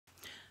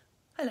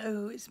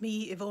Hello, it's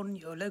me, Yvonne,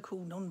 your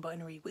local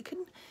non-binary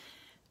Wiccan,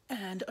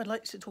 and I'd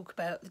like to talk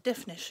about the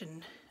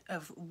definition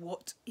of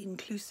what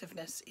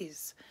inclusiveness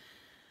is.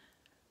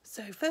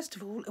 So first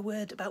of all, a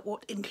word about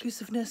what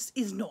inclusiveness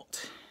is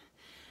not.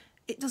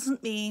 It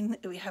doesn't mean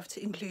that we have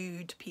to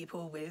include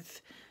people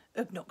with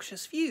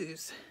obnoxious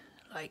views,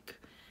 like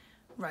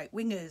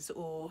right-wingers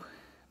or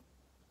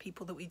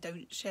people that we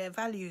don't share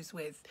values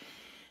with,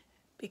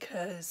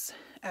 because,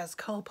 as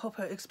Karl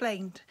Popper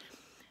explained,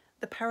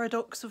 the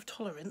paradox of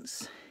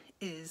tolerance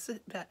is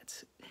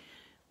that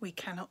we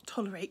cannot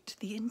tolerate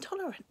the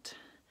intolerant.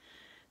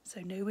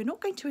 So no, we're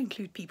not going to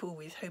include people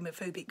with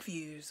homophobic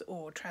views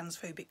or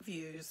transphobic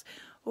views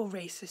or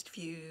racist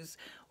views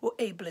or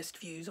ableist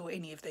views or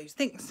any of those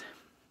things.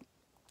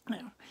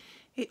 Now,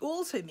 it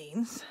also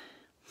means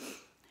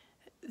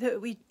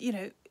that we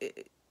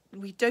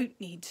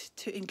don't need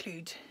to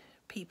include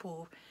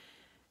people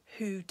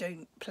who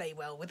don't play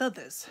well with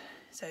others.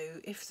 So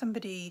if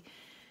somebody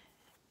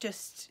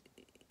just,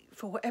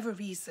 for whatever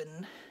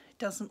reason,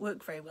 doesn't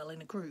work very well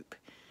in a group,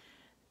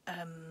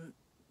 then,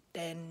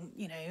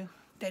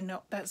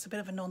 that's a bit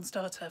of a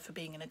non-starter for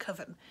being in a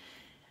coven.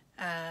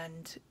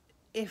 And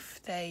if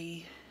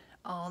they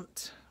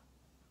aren't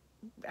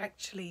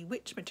actually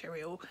witch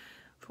material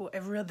for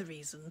whatever other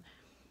reason,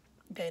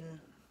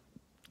 then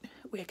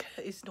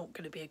Wicca is not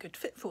going to be a good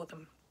fit for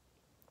them.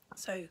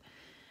 So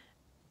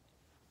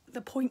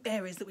the point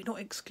there is that we're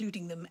not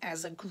excluding them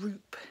as a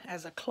group,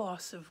 as a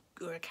class of,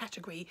 or a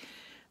category.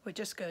 We're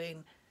just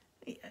going,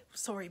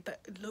 sorry,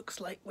 but it looks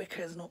like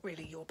Wicca is not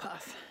really your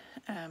path,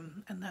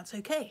 and that's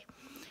okay.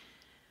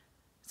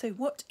 So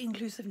what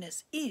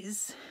inclusiveness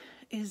is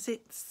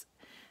it's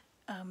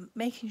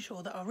making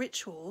sure that our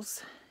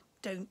rituals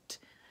don't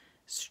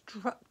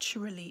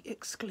structurally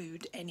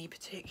exclude any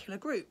particular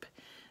group.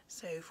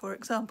 So, for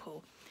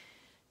example,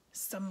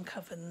 some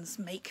covens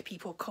make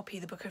people copy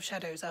the Book of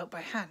Shadows out by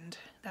hand.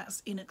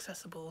 That's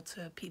inaccessible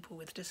to people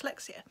with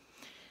dyslexia.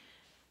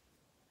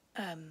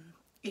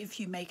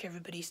 If you make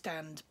everybody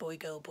stand boy,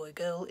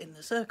 girl in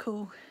the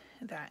circle,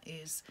 that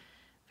is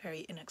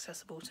very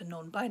inaccessible to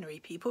non-binary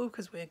people,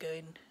 because we're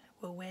going,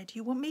 well, where do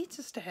you want me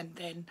to stand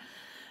then?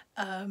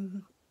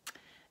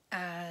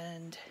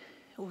 And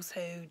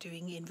also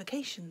doing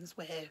invocations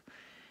where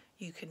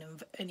you can,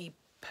 any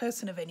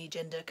person of any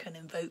gender can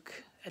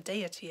invoke a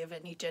deity of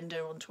any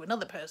gender onto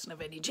another person of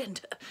any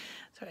gender.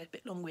 Sorry, a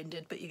bit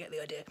long-winded, but you get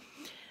the idea.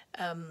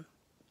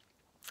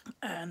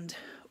 And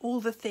all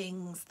the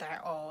things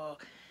that are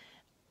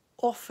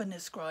often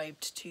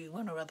ascribed to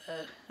one or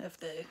other of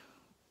the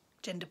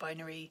gender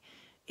binary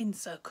in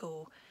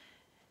circle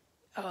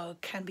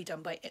can be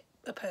done by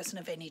a person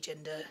of any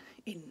gender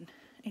in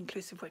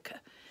inclusive Wicca.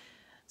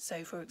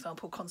 So, for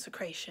example,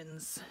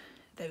 consecrations,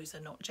 those are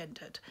not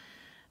gendered.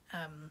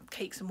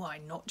 Cakes and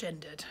wine, not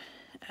gendered,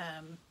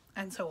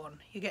 and so on.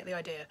 You get the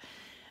idea.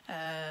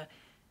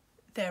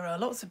 There are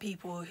lots of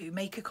people who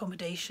make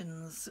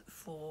accommodations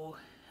for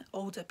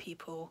older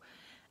people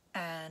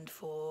and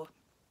for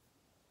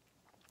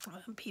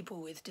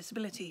people with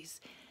disabilities,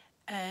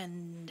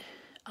 and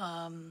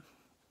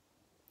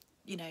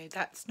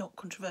that's not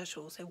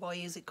controversial. So why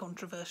is it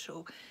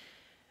controversial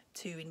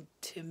to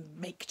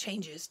make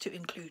changes to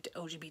include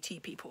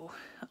LGBT people?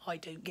 I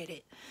don't get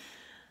it.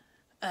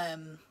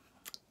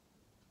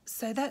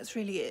 So that's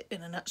really it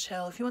in a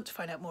nutshell. If you want to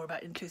find out more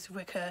about inclusive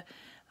Wicca,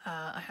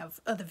 I have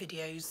other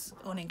videos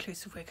on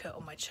inclusive Wicca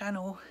on my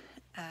channel,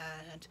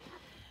 and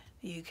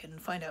you can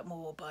find out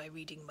more by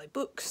reading my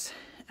books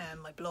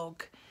and my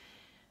blog,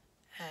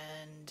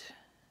 and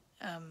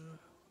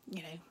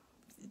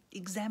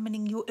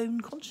examining your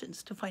own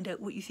conscience to find out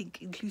what you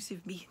think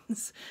inclusive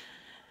means.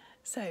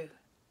 So,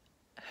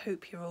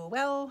 hope you're all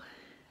well.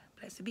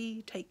 Blessed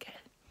be. Take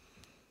care.